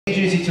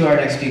Introduce you to our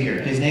next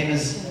speaker. His name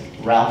is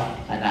Ralph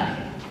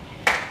Anania.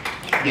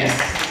 Yes.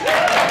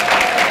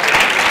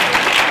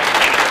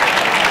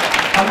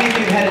 How many of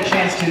you have had a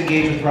chance to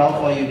engage with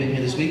Ralph while you've been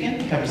here this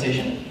weekend?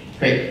 Conversation?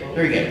 Great.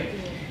 Very good.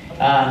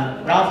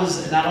 Ralph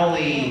is not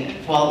only,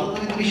 well,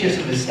 let me share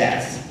some of his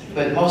stats,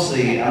 but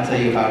mostly I'll tell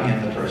you about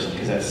him, the person,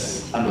 because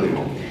that's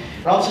unbelievable.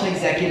 Ralph's an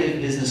executive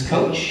business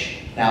coach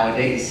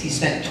nowadays. He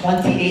spent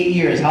 28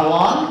 years. How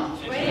long?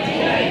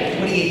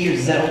 28 years.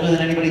 Is that older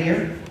than anybody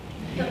here?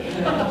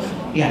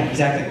 Yeah,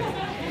 exactly.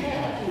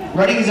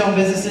 Running his own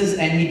businesses,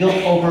 and he built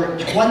over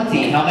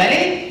 20, how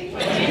many?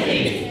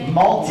 20.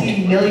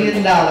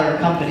 Multi-million-dollar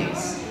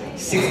companies.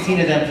 16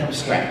 of them from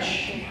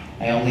scratch.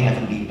 I only have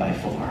him beat by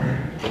 4.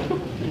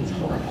 It's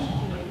horrible.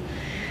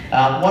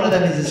 One of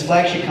them is his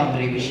flagship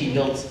company, which he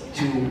built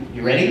to,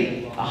 you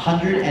ready?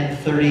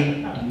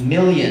 $130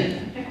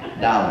 million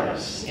in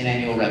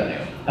annual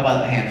revenue. How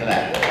about a hand for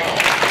that?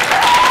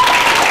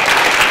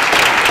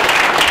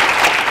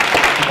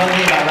 The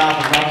funny thing about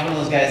Ralph is Ralph's one of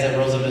those guys that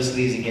rolls up his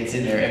sleeves and gets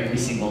in there every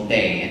single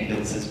day and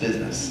builds his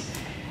business.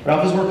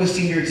 Ralph has worked with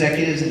senior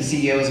executives and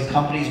CEOs of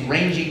companies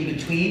ranging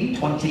between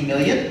 20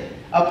 million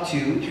up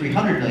to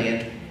 300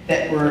 million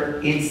that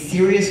were in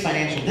serious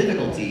financial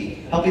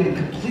difficulty, helping them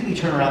completely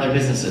turn around their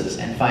businesses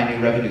and find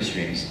new revenue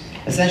streams,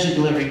 essentially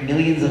delivering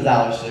millions of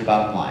dollars to their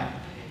bottom line.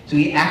 So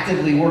he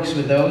actively works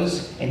with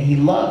those, and he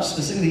loves,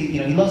 specifically, he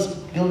loves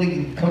building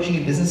and coaching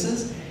in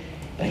businesses,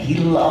 but he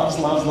loves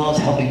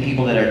helping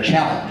people that are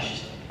challenged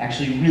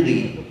actually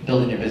really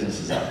building their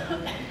businesses up.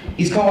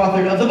 He's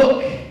co-authored of the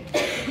book,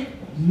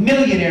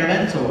 Millionaire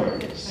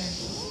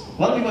Mentors.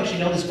 A lot of people actually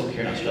know this book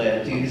here in Australia.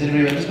 Has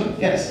anybody read this book?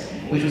 Yes.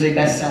 Which was a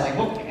best-selling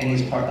book, and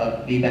he's part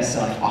of the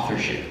best-selling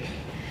authorship.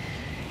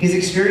 His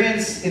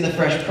experience in the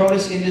fresh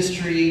produce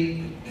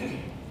industry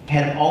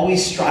had him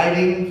always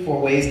striving for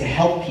ways to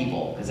help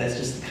people, because that's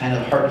just the kind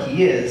of heart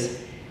he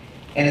is.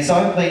 And it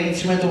saw him play an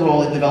instrumental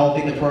role in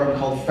developing the program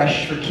called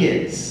Fresh for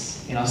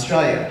Kids in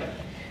Australia,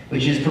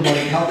 which is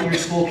promoting healthier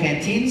school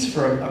canteens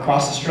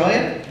across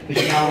Australia, which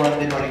has now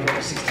been running for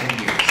over 16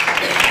 years.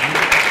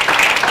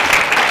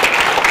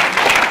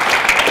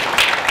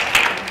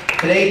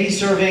 Today he's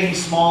serving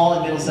small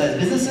and middle-sized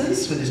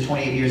businesses with his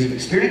 28 years of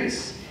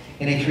experience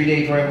in a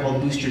 3-day program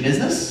called Boost Your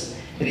Business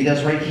that he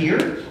does right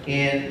here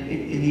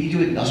you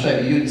do it in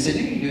Australia, you do it in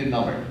Sydney, you do it in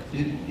Melbourne.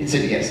 In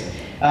Sydney, yes.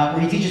 Where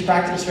he teaches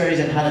practical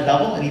strategies on how to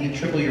double and even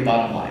triple your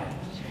bottom line.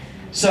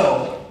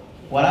 So,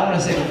 what I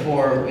want to say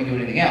before we do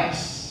anything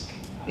else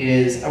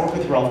is I work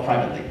with Ralph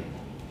privately.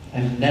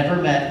 I've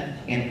never met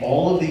in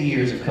all of the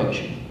years of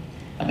coaching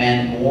a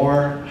man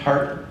more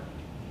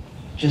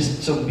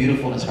just so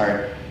beautiful in his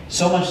heart.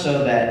 So much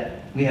so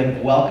that we have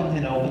welcomed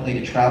him openly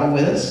to travel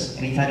with us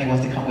anytime he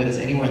wants to come with us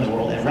anywhere in the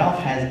world. And Ralph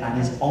has, on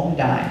his own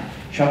dime,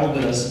 traveled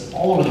with us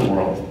all over the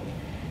world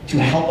to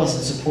help us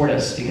and support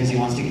us because he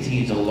wants to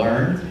continue to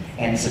learn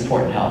and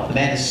support and help. The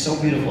man is so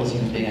beautiful as a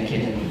human being, I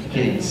can't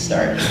even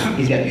start.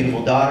 He's got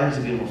beautiful daughters,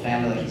 a beautiful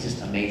family, like he's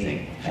just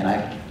amazing. And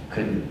I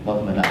couldn't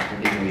love him enough for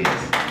being who he is.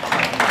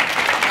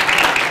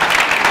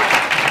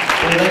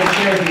 What I'd like to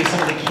share with you is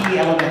some of the key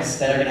elements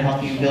that are going to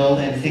help you build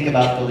and think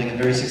about building a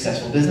very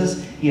successful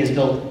business. He has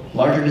built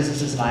larger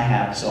businesses than I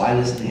have, so I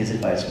listen to his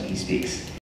advice when he speaks.